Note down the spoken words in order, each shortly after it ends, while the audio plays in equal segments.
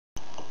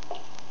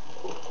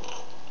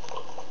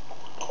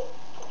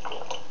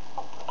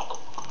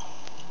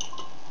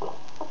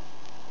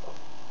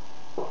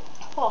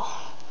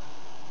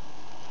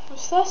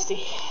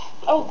nasty.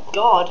 Oh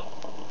God.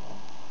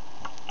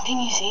 Can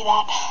you see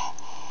that?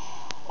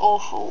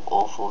 Awful,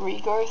 awful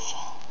regrowth.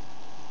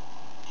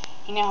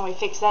 You know how we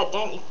fix that,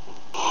 don't you?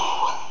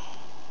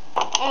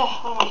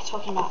 What am I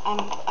talking about?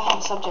 I have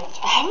a subject.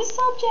 I have a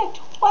subject!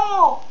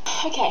 Wow!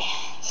 Okay,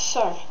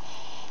 so,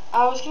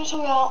 I was going to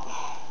talk about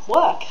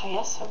work, I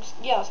guess. I was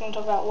going to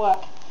talk about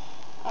work.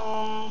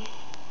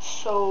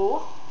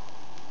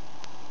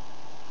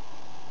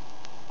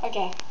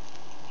 Okay,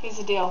 here's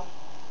the deal.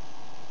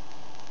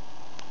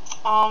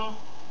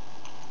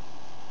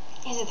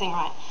 Here's the thing,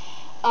 right?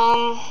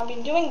 I've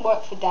been doing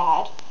work for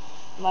Dad,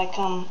 like,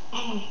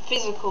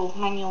 physical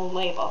manual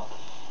labor.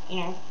 You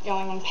know,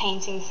 going and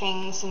painting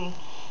things and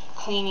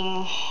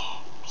cleaning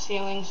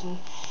ceilings and,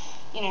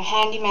 you know,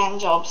 handyman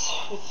jobs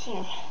with, you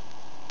know,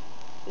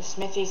 the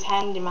Smithy's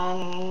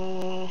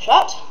handyman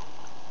shirt.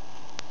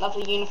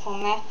 Lovely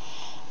uniform there.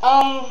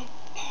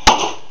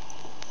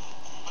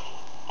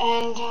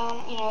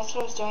 You know, that's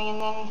what I was doing,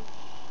 and then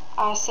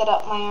I set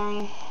up my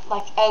own,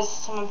 like, as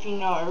some of you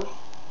know,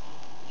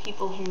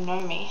 people who know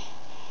me,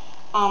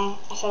 I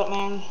set up my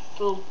own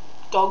little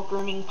dog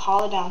grooming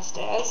parlor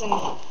downstairs, and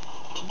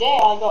today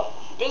I got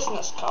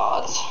business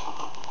cards.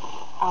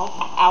 Ow,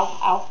 ow,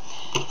 ow.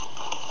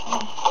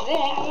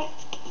 Today I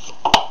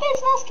got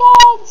business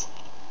cards!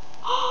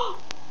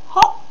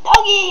 Hot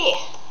doggy!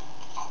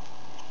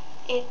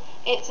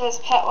 It says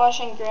pet wash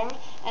and groom,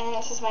 and then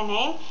it says my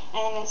name,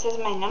 and then it says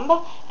my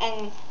number,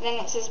 and then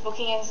it says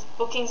bookings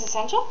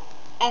essential,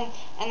 and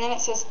then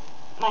it says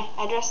my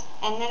address,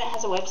 and then it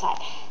has a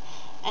website,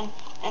 and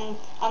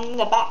on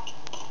the back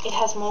it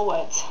has more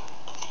words.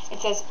 It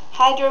says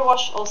hydro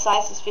wash, all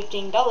sizes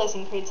 $15,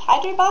 includes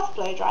hydro bath,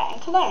 blow dry,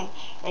 and cologne.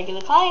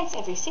 Regular clients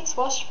every 6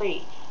 wash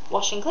free.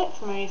 Washing clip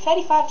from only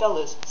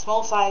 $35.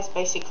 Small size,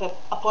 basic clip,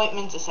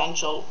 appointment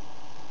essential.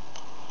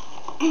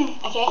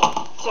 Okay,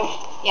 so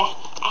yeah,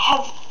 I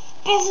have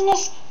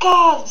business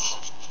cards,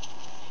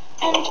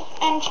 and I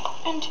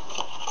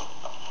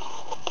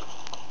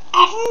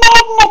have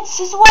magnets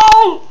as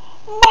well.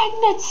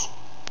 Magnets.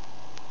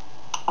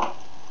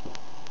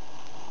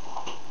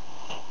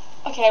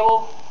 Okay,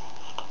 well,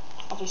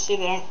 obviously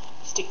they don't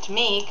stick to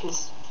me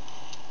because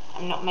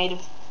I'm not made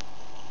of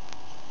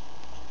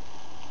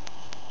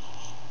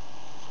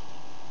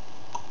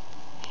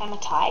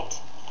hematite.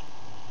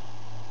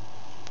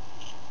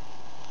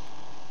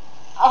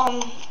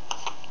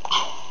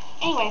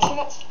 Anyway, so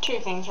that's two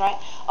things, right?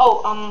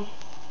 Oh,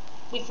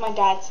 with my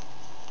dad's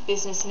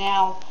business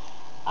now,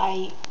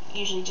 I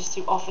usually just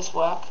do office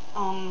work,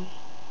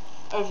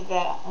 over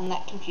there on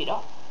that computer.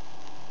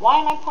 Why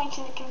am I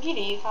pointing the computer?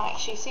 You can't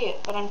actually see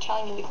it, but I'm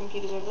telling you the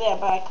computer's over there,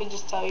 but I could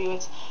just tell you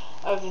it's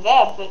over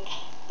there,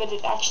 but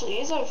it actually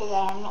is over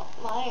there. I'm not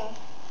lying.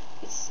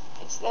 It's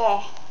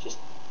there. Just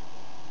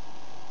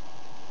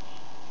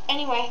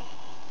anyway,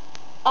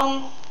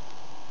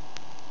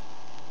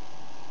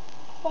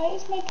 why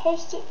is my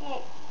post-it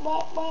note?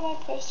 Why are my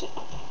post-it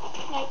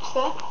notes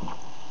there?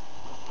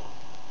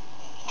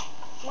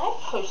 My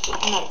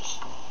post-it notes.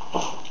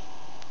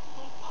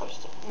 My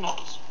post-it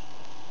notes.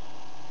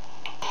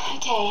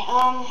 Okay,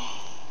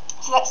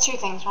 so that's two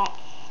things, right?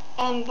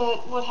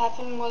 But what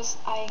happened was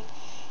I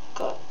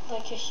got,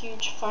 like, a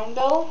huge phone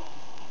bill.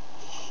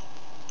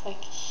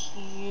 Like,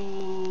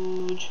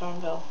 huge phone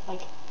bill.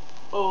 Like,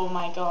 oh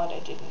my God, I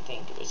didn't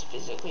think it was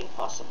physically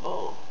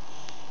possible.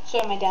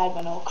 So my dad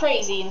went all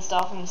crazy and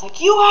stuff, and was like,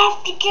 you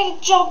have to get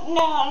a job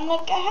now. And I'm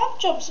like, I have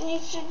jobs, and you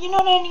said you're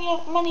not earning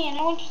enough money, and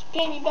I want you to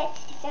pay me back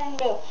for the phone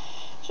bill.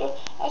 So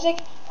I was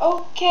like,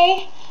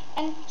 okay.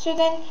 And so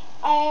then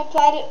I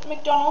applied at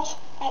McDonald's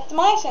at the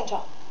Maya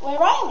Center, where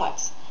Ryan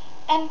works.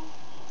 And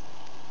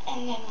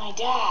then my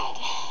dad,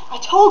 I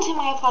told him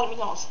I applied at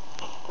McDonald's,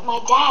 but my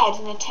dad,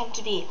 in an attempt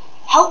to be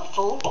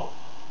helpful,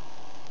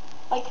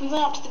 like, we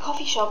went up to the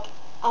coffee shop,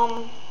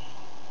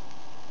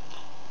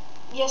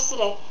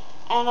 yesterday,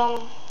 and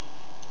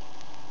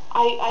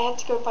I had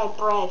to go buy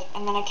bread,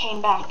 and then I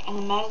came back, and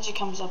the manager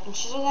comes up, and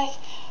she's like,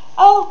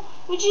 oh,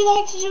 would you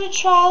like to do a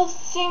trial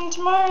thing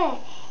tomorrow?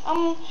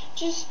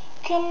 Just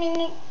come in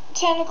at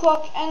 10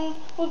 o'clock, and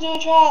we'll do a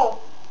trial.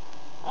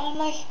 And I'm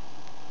like,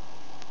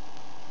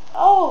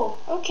 oh,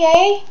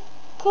 okay,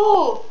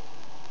 cool.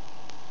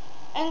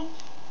 And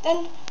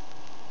then,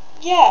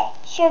 yeah,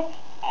 so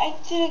I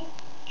did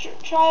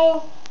a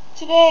trial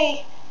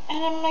today,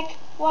 and I'm like,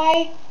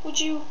 why would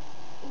you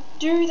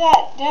do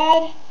that,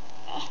 Dad?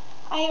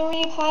 I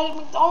already applied at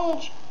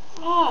McDonald's.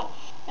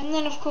 And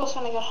then, of course,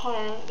 when I got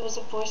home, there was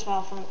a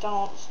voicemail from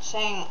McDonald's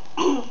saying,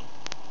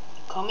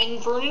 come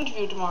in for an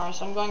interview tomorrow.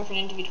 So I'm going for an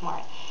interview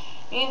tomorrow.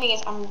 The only thing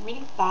is, I'm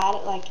really bad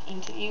at, like,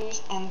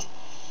 interviews, and,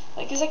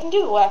 like, because I can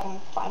do the work, I'm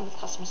fine with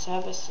customer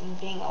service and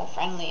being all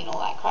friendly and all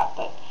that crap,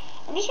 but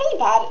I'm just really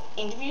bad at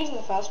interviews in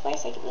the first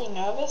place. I get really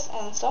nervous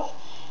and stuff.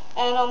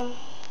 And,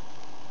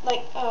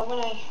 when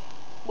I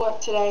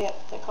worked today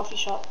at the coffee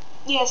shop,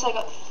 yes, I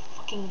got the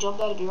fucking job,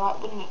 that'd be right,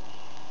 wouldn't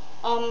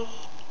it?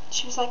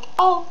 She was like,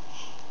 oh,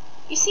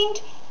 you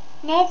seemed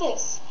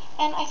nervous,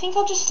 and I think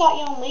I'll just start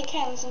you on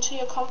weekends until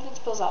your confidence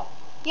builds up.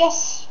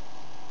 Yes,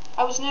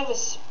 I was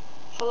nervous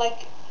for,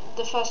 like,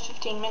 the first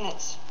 15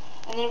 minutes.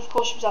 And then of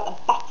course she was at the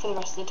back for the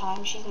rest of the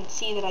time. She didn't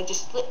see that I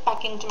just slipped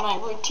back into my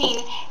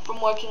routine from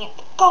working at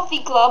the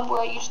coffee club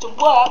where I used to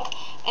work,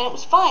 and it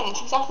was fine.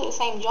 It's exactly the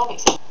same job,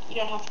 except you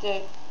don't have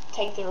to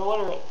take their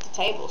order at the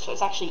table, so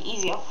it's actually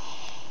easier.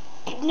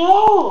 But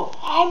no,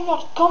 I'm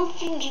not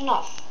confident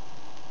enough.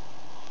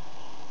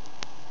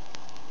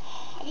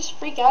 I just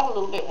freak out a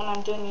little bit when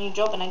I'm doing a new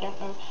job and I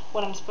don't know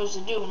what I'm supposed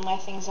to do and where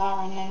things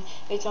are, and then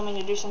they tell me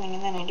to do something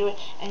and then I do it,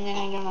 and then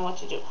I don't know what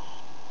to do.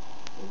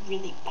 I'm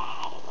really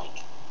bad at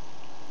like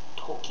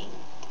talking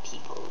to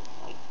people,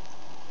 like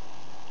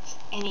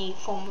any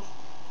form of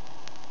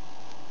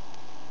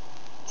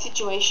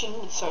situation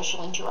with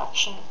social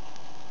interaction.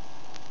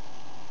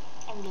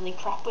 I'm really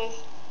crap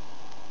with.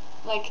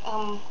 Like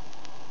a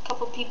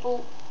couple of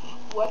people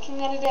working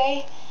there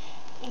today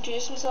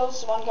introduced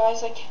themselves. One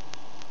guy's like,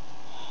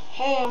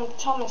 "Hey, I'm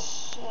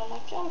Thomas," and I'm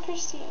like, "I'm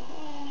Christy,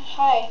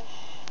 hi."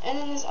 And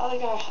then this other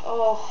guy,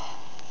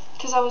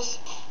 because I was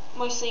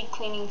mostly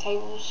cleaning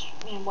tables,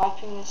 you know,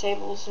 wiping the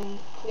tables and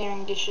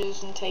clearing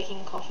dishes and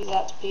taking coffees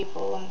out to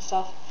people and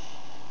stuff,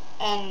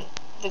 and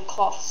the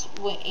cloths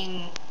were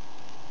in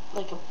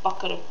like a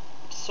bucket of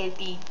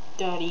soapy,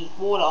 dirty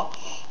water,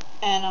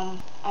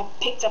 and I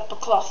picked up the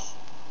cloth,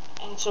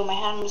 and so my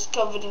hand was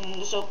covered in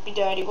the soapy,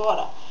 dirty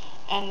water,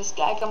 and this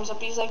guy comes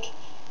up, he's like,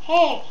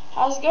 "Hey,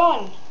 how's it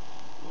going?"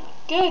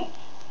 "Good.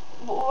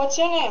 What's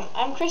your name?"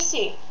 "I'm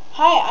Christy."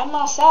 "Hi, I'm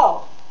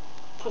Marcel."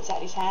 Puts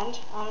out his hand.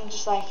 I'm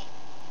just like,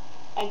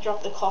 I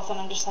drop the cloth and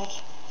I'm just like,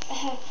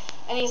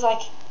 and he's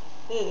like,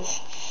 ugh.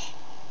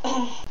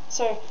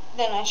 So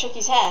then I shook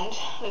his hand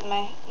with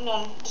my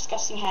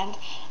non-disgusting hand,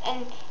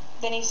 and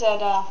then he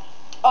said,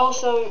 "Oh,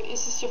 so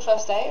is this your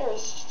first day or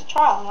is it just a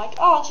trial?" I'm like,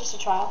 "Oh, it's just a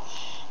trial."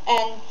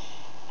 And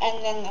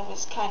then there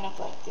was kind of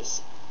like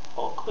this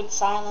awkward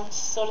silence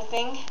sort of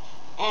thing,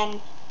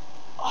 and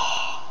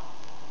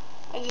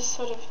I just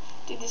sort of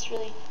did this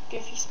really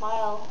goofy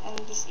smile and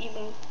this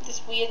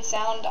weird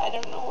sound. I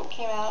don't know what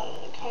came out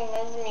and it came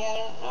over me. I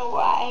don't know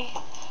why.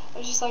 I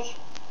was just like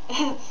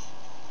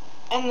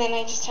and then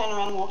I just turned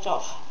around and walked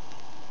off.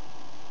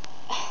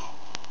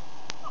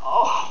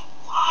 Oh,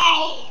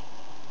 why?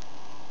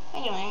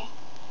 Anyway,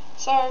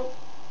 so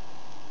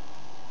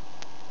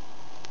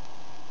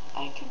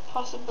I could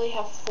possibly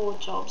have 4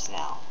 jobs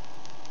now.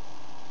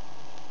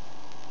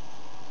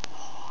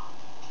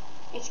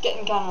 It's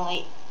getting kind of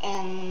late,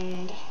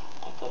 and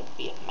I gotta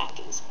be at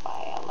Macca's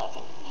by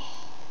 11.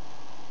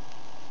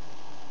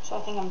 So I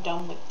think I'm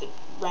done with the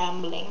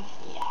rambling.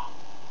 Yeah.